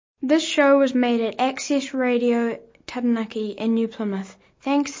This show was made at Access Radio Taranaki in New Plymouth,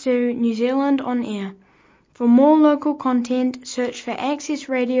 thanks to New Zealand On Air. For more local content, search for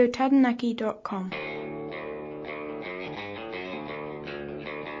accessradiotaranaki.com.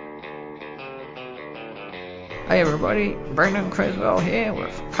 Hey everybody, Brendan Cresswell here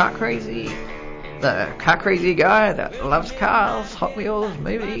with Car Crazy, the car crazy guy that loves cars, Hot Wheels,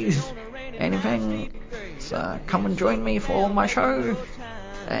 movies, anything. So come and join me for my show,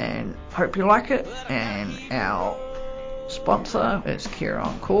 and hope you like it. And our sponsor is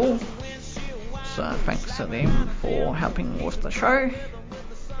Kieran Cool, so thanks to them for helping with the show,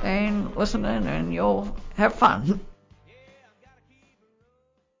 and listen in and you'll have fun.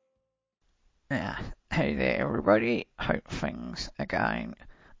 Yeah. Hey there everybody, hope things are going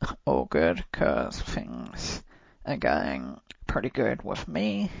all good, cause things are going pretty good with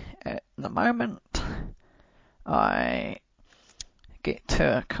me at the moment. I get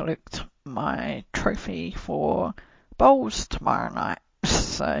to collect my trophy for bowls tomorrow night,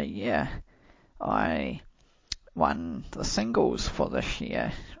 so yeah, I won the singles for this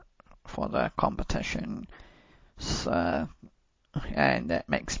year for the competition, so and that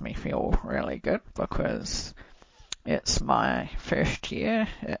makes me feel really good because it's my first year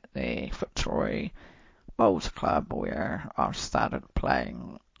at the Fitzroy Bowls Club where I've started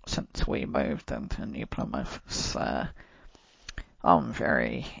playing since we moved into New Plymouth, so I'm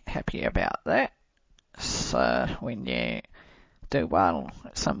very happy about that. So when you do well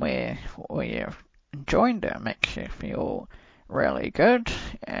somewhere where you've joined, it makes you feel really good,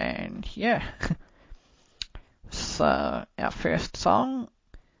 and yeah. So our first song,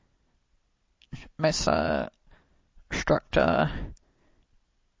 Mr. Structure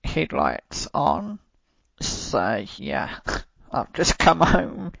Headlights On. So yeah, I've just come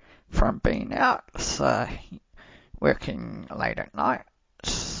home from being out, so working late at night,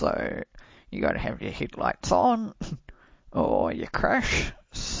 so you gotta have your headlights on or you crash,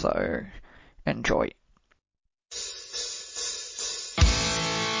 so enjoy.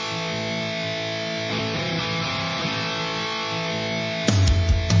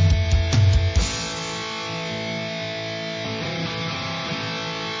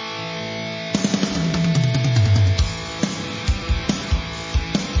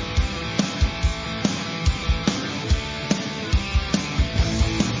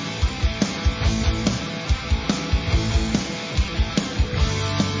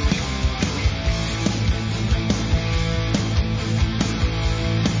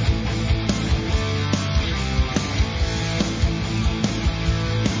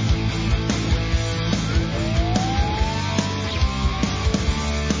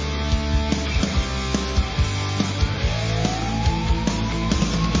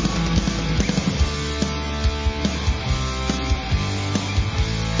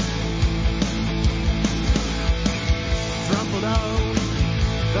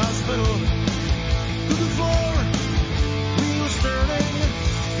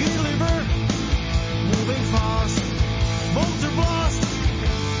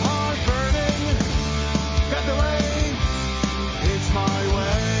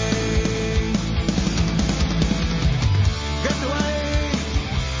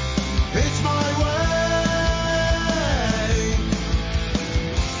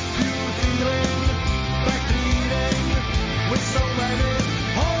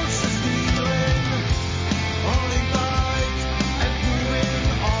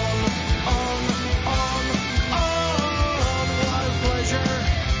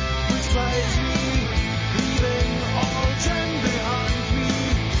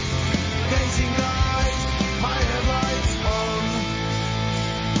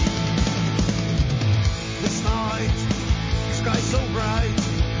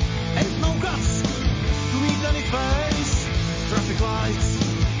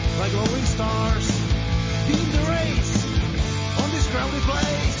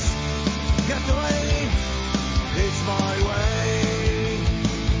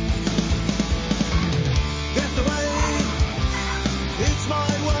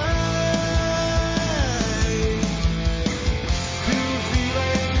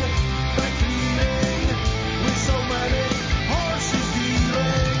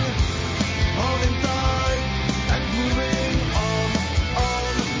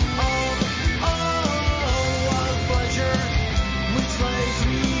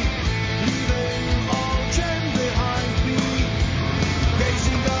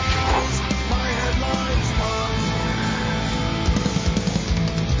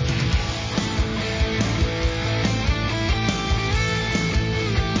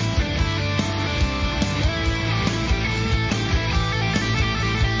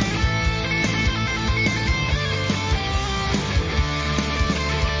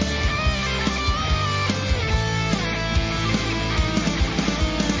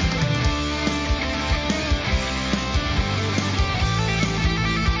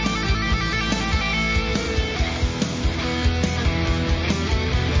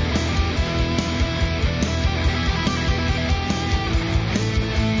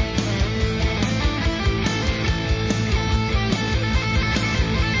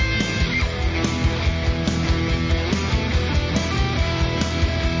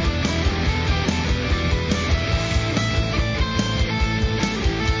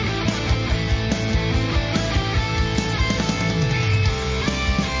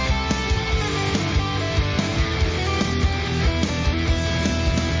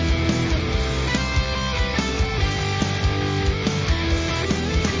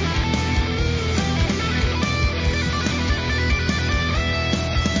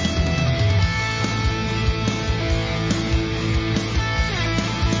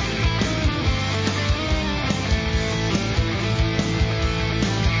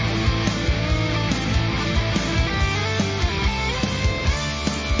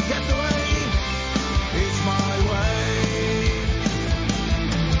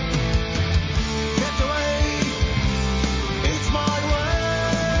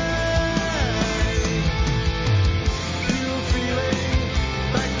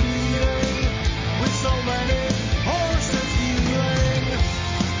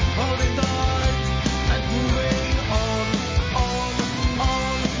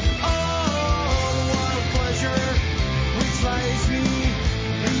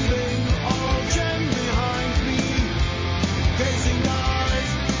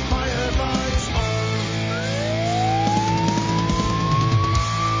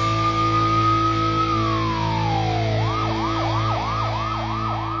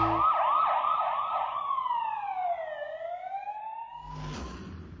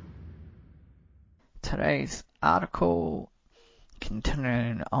 today's article,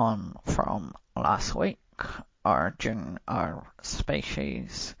 continuing on from last week, origin of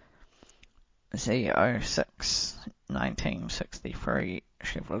species Z06 1963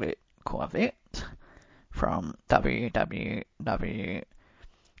 Chevrolet Corvette from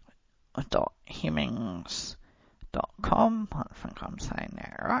www.hemmings.com. I think I'm saying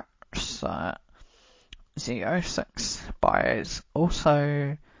that right. So Z06 buyers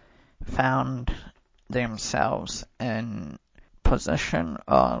also found themselves in possession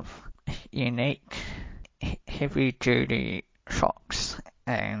of unique heavy-duty shocks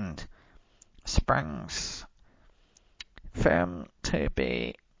and springs. Firm to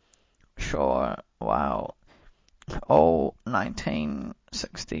be sure, while all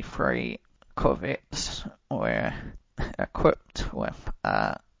 1963 Corvettes were equipped with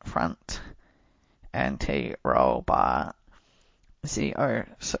a front anti-roll bar,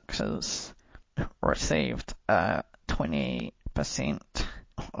 Z06s received a 20%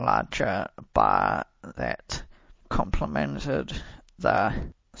 larger bar that complemented the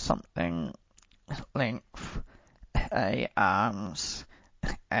something length A arms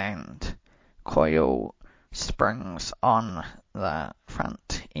and coil springs on the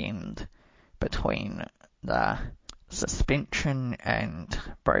front end between the suspension and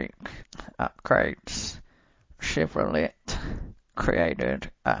brake upgrades. Chevrolet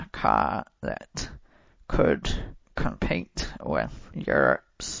created a car that could compete with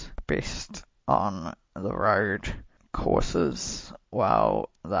Europe's best on the road courses, while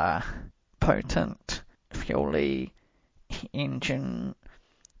the potent fuel-y engine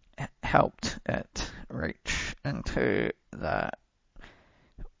helped it reach into the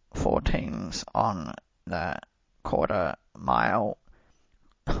 14s on the quarter mile.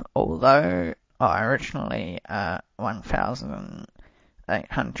 Although originally a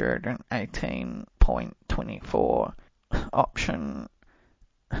 1,818.24 option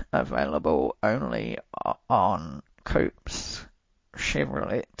available only on coupes,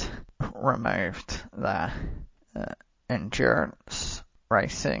 Chevrolet removed the endurance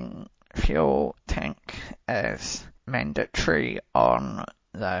racing fuel tank as mandatory on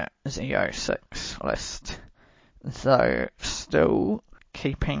the Z06 list, though still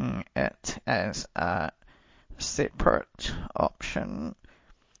keeping it as a separate option,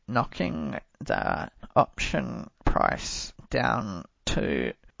 knocking the option price down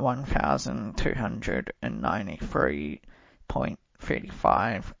to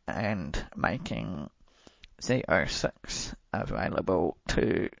 $1,293.35 and making Z06 available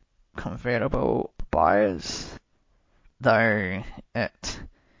to convertible buyers, though it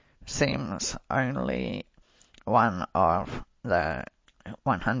seems only one of the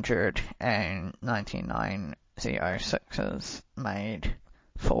 199 Z06s made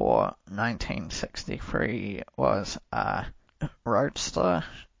for 1963 was a roadster.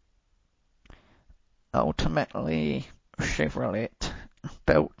 Ultimately, Chevrolet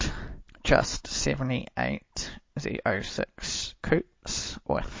built just 78 Z06 coupes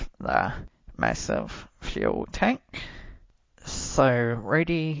with the massive fuel tank. So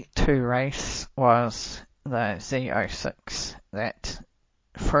ready to race was the Z06 that,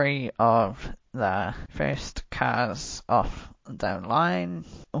 three of the first cars off the line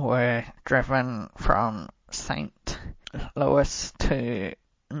were driven from St. Louis to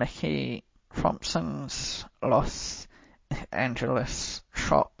Mickey Thompson's Los Angeles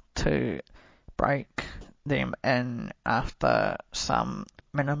shop to break them in after some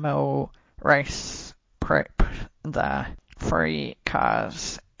minimal race prep. The three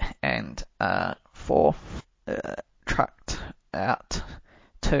cars and a fourth trucked out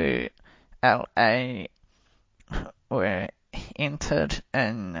to LA were entered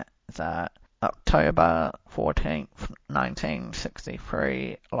in the October 14th,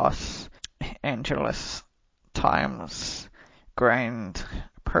 1963 Los Angeles Times Grand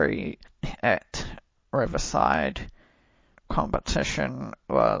Prix at Riverside. Competition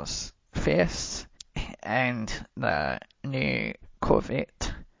was fierce, and the new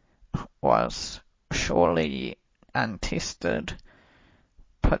Corvette was surely untested,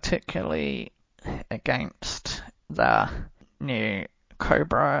 particularly against the new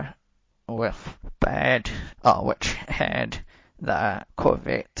Cobra which had the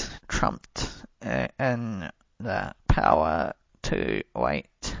Corvette trumped in the power to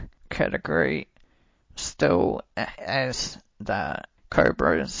weight category. Still, as the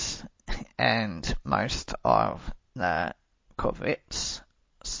Cobras and most of the Corvettes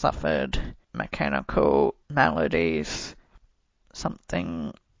suffered mechanical maladies,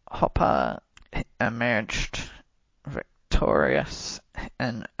 something Hopper emerged victorious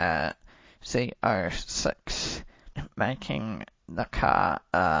in a Z06, making the car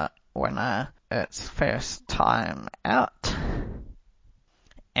a winner its first time out.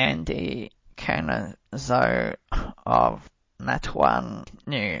 Andy Canizo of Matewan,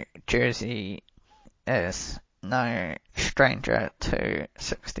 New Jersey, is no stranger to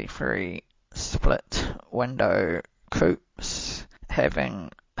 63 split-window coupes,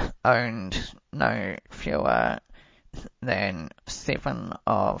 having owned no fewer than 7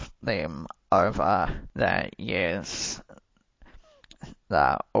 of them over the years.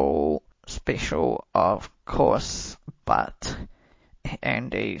 They're all special, of course, but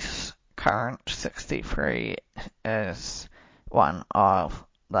Andy's current 63 is one of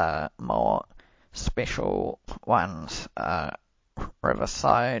the more special ones.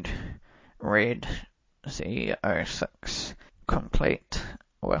 Riverside Red Z06, complete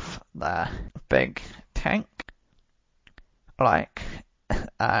with the big tank. Like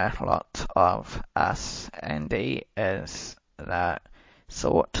a lot of us, Andy is the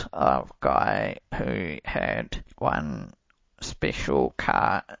sort of guy who had one special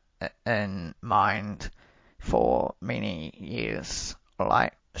car in mind for many years.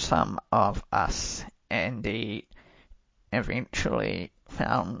 Like some of us, Andy eventually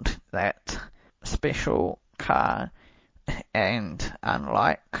found that special car, and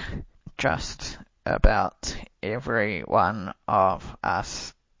unlike just about every one of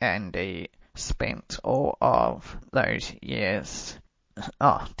us, Andy spent all of those years,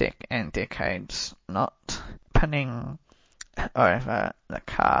 and decades, not pinning over the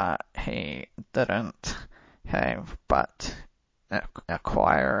car he didn't have, but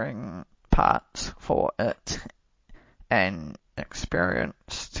acquiring parts for it. An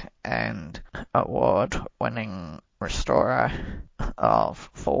experienced and award-winning restorer of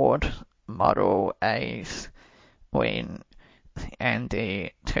Ford Model A's, when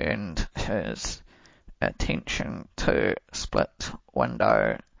Andy turned his attention to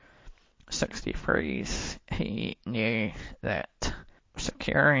split-window 63s, he knew that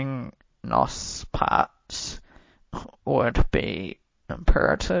securing NOS parts would be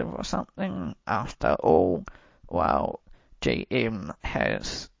imperative or something. After all, while GM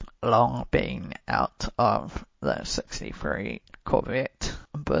has long been out of the 63 Corvette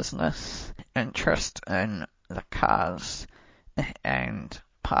business, interest in the cars and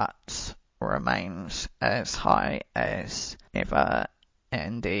parts remains as high as ever.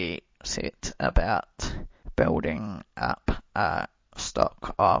 Andy set about building up a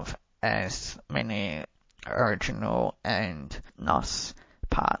stock of as many original and NOS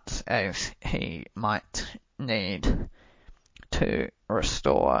parts as he might need to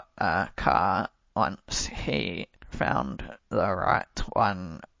restore a car once he found the right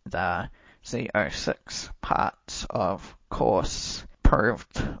one. The Z06 parts, of course,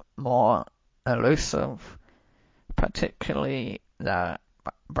 proved more elusive, particularly the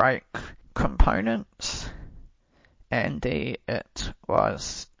brake components, and it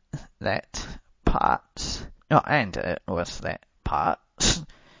was that parts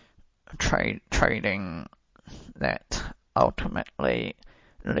trading that ultimately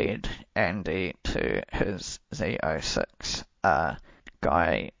led Andy to his Z06, a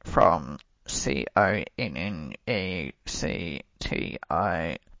guy from CONNECTIUT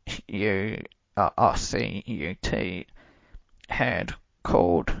had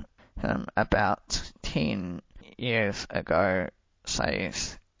called him about 10 years ago,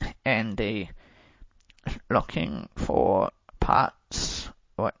 says Andy, looking for parts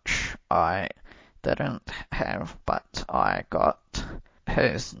which I didn't have, but I got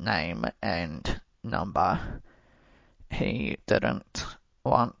his name and number. He didn't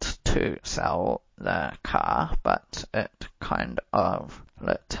want to sell the car, but it kind of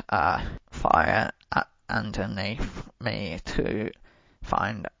lit a fire underneath me to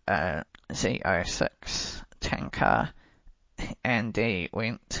find a Z06 tanker. Andy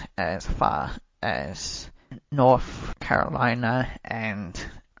went as far as North Carolina and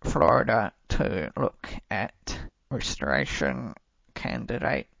Florida to look at restoration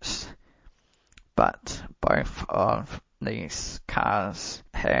candidates, but both of these cars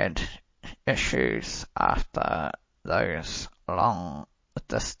had issues after those long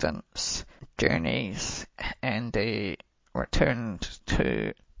distance journeys. Andy returned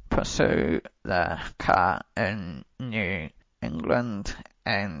to pursue the car in New England,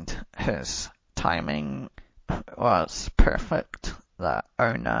 and his timing was perfect. The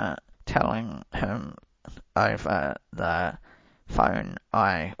owner telling him over the phone,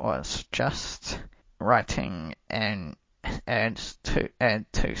 I was just writing an ad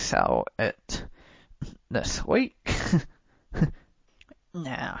to sell it this week.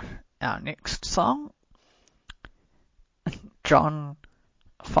 Now, our next song, John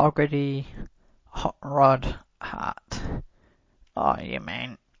Fogerty, Hot Rod Heart. Oh yeah,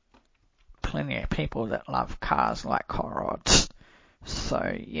 man. Plenty of people that love cars like hot rods.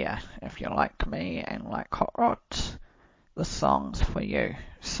 So yeah, if you like me and like hot rods, the song's for you.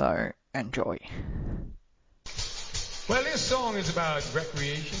 So enjoy. Well, this song is about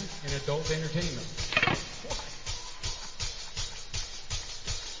recreation and adult entertainment.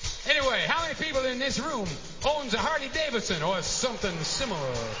 Anyway, how many people in this room owns a Harley Davidson or something similar?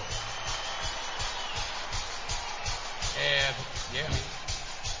 Yeah.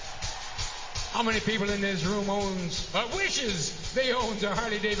 How many people in this room wishes they owns a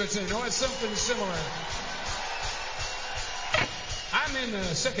Harley Davidson or something similar? I'm in the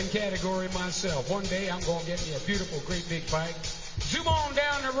second category myself. One day I'm going to get me a beautiful, great big bike. Zoom on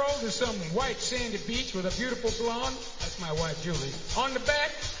down the road to some white sandy beach with a beautiful blonde. That's my wife, Julie. On the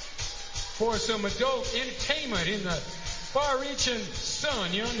back for some adult entertainment in the far-reaching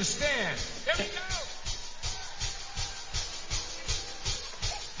sun. You understand? Here we go.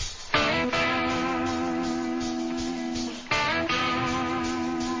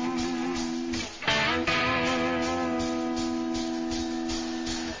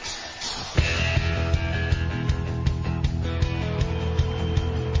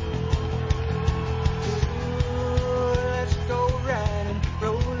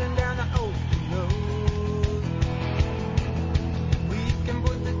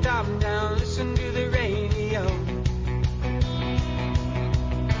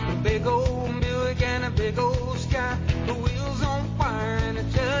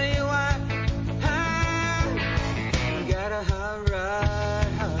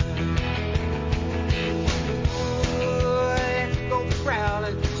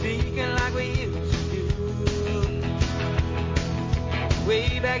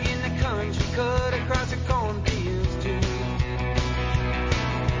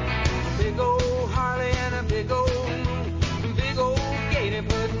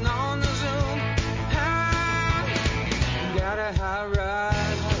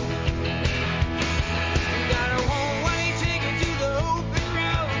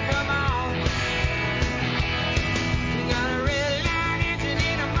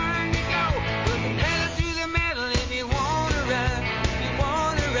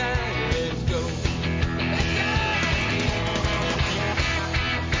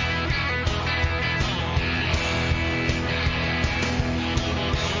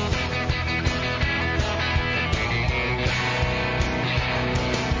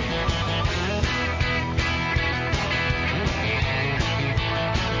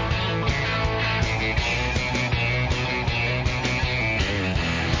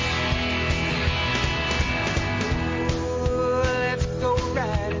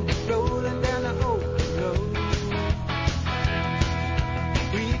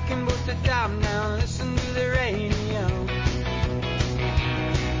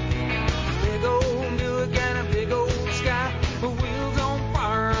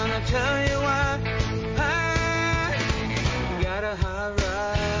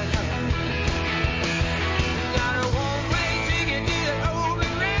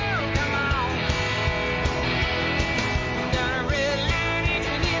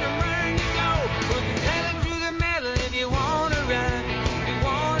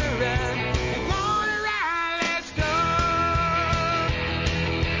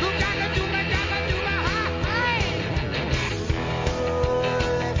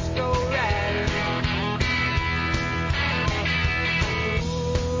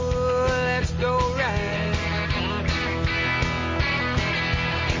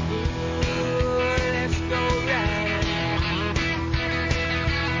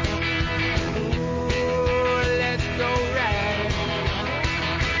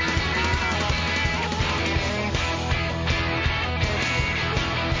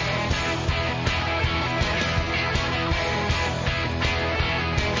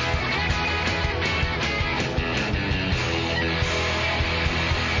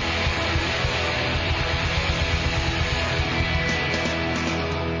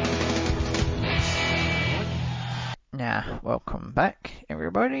 Now, welcome back,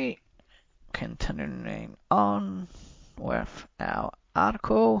 everybody. Continuing on with our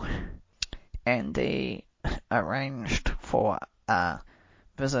article. Andy arranged for a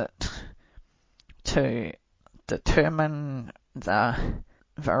visit to determine the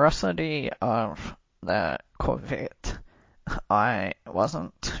veracity of the Corvette. I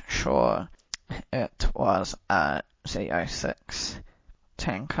wasn't sure it was a Z06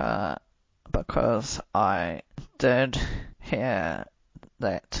 tanker because I did hear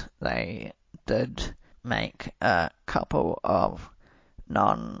that they did make a couple of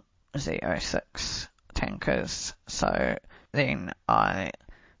non-Z06 tankers, so then I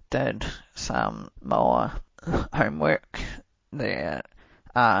did some more homework. There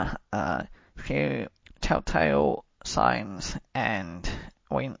are a few telltale signs and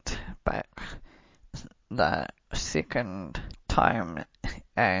went back the second time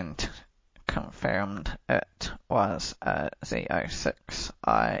and confirmed it was a Z06.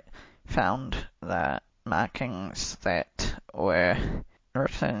 I found the markings that were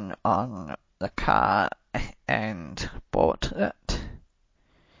written on the car and bought it.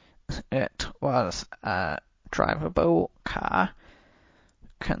 It was a drivable car,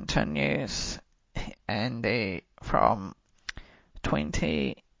 continues Andy, from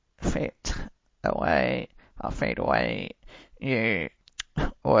 20 feet away, you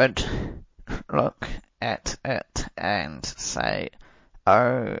would look at it and say,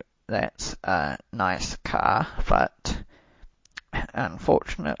 oh, that's a nice car, but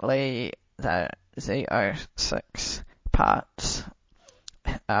unfortunately the Z06 parts,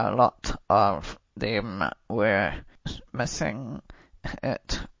 a lot of them were missing.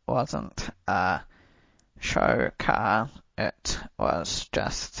 It wasn't a show car, it was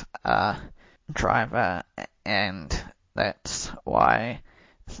just a driver, and that's why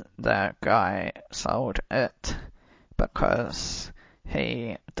the guy sold it, because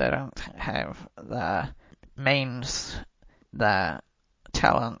he didn't have the means, the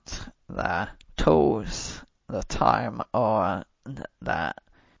talent, the tools, the time, or the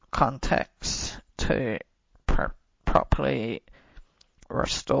contacts to properly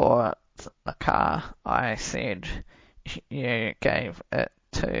restore the car. I said, you gave it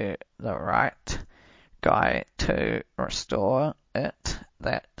to the right guy to restore it.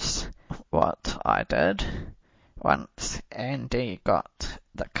 That's what I did. Once Andy got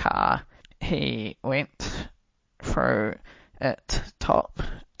the car, he went through it top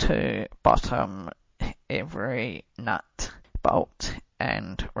to bottom, every nut, bolt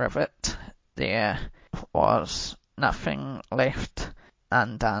and rivet. There was nothing left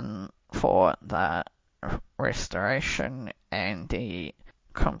undone for the restoration, and he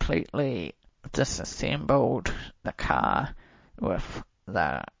completely disassembled the car with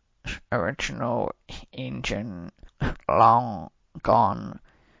the original engine long gone.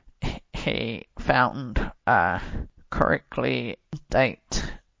 He found a correctly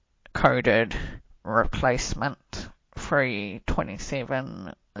date-coded replacement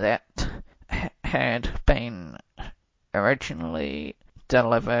 327 that had been originally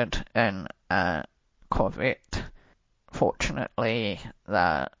delivered in a Corvette. Fortunately,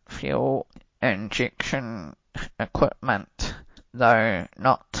 the fuel injection equipment, though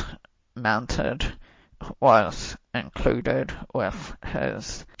not mounted, was included with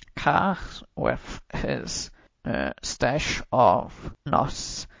his car, with his stash of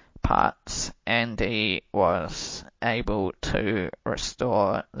NOS parts, and he was able to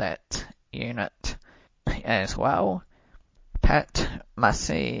restore that unit as well. Pat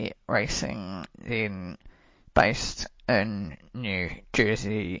Massey Racing, then based in New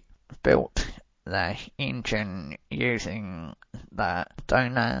Jersey, built the engine using the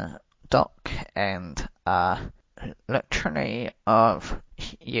donor dock and literally of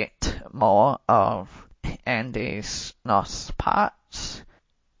yet more of Andy's NOS parts,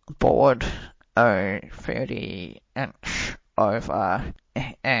 bored a 30-inch over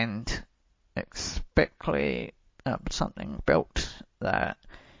and expectly something built. The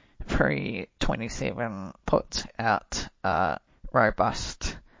 327 put out a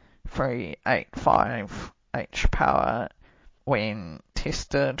robust 385 h-power when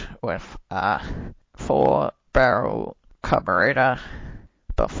tested with a 4-barrel carburetor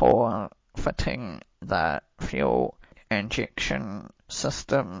before fitting the fuel injection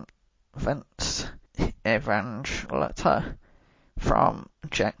system. Vince Evangelitta from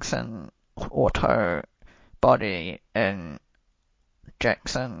Jackson Auto Body in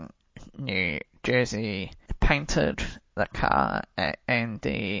Jackson, New Jersey, painted the car, and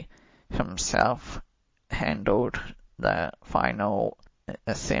Andy himself handled the final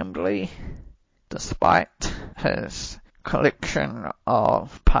assembly. Despite his collection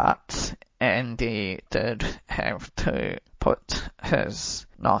of parts, Andy did have to put his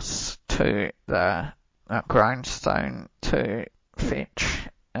NOS to the grindstone to fetch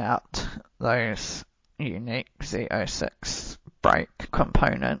out those unique Z06 brake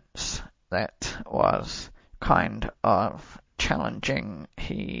components. That was kind of challenging.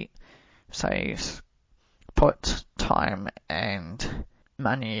 He says put time and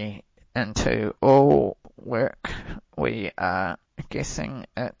money into all work. We are guessing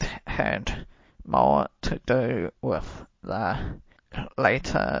it had more to do with the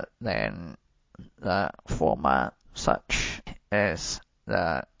later than the former, such as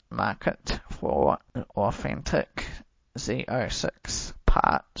the market for authentic Z06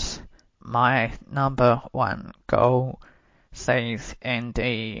 parts. My number one goal, says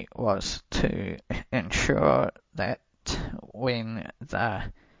Andy, was to ensure that when the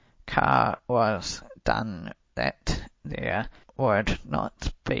car was done that there would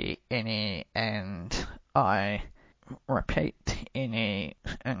not be any, and I repeat, any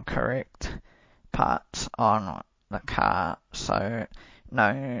incorrect parts on the car, so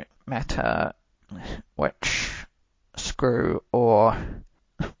no matter which screw or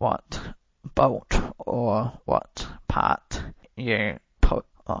what bolt or what part you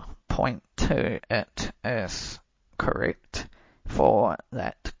point to, it is correct for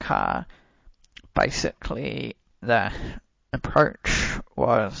that car. Basically, the approach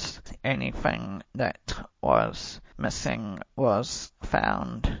was anything that was missing was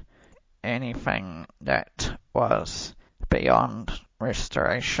found, anything that was beyond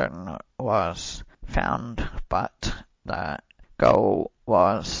restoration was found, but the goal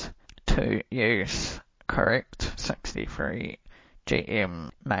was to use correct 63 GM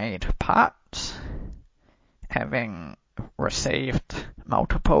made parts. Having received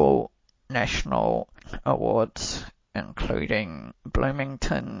multiple national awards including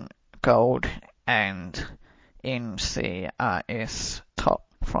Bloomington Gold and NCRS Top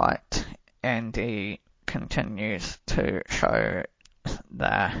Flight, Andy continues to show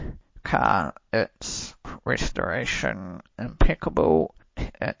the car its restoration impeccable,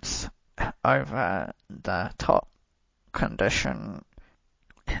 its over the top condition,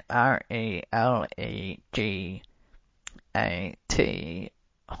 RELEGATING,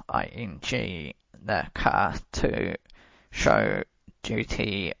 the car to show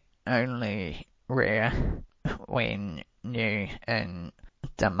duty only, rare when new in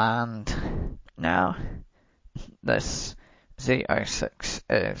demand. Now, this Z06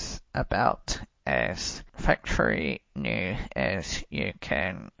 is about as factory new as you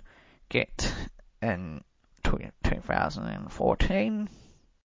can get in 2014.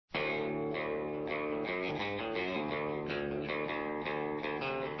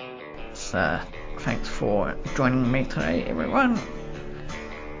 So, thanks for joining me today, everyone.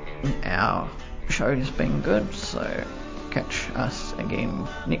 Our show's been good, so catch us again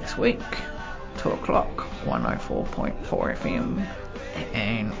next week, 2 o'clock, 104.4 FM,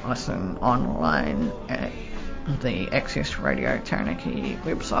 and listen online at the Access Radio Taranaki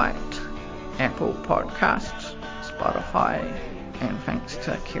website, Apple Podcasts, Spotify, and thanks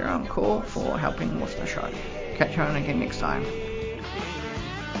to Kieran Core for helping with the show. Catch you on again next time.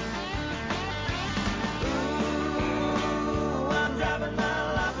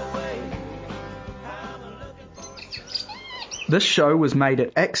 This show was made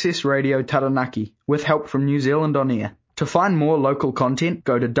at Access Radio Taranaki with help from New Zealand On Air. To find more local content,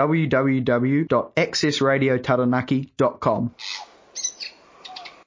 go to www.accessradiotaranaki.com.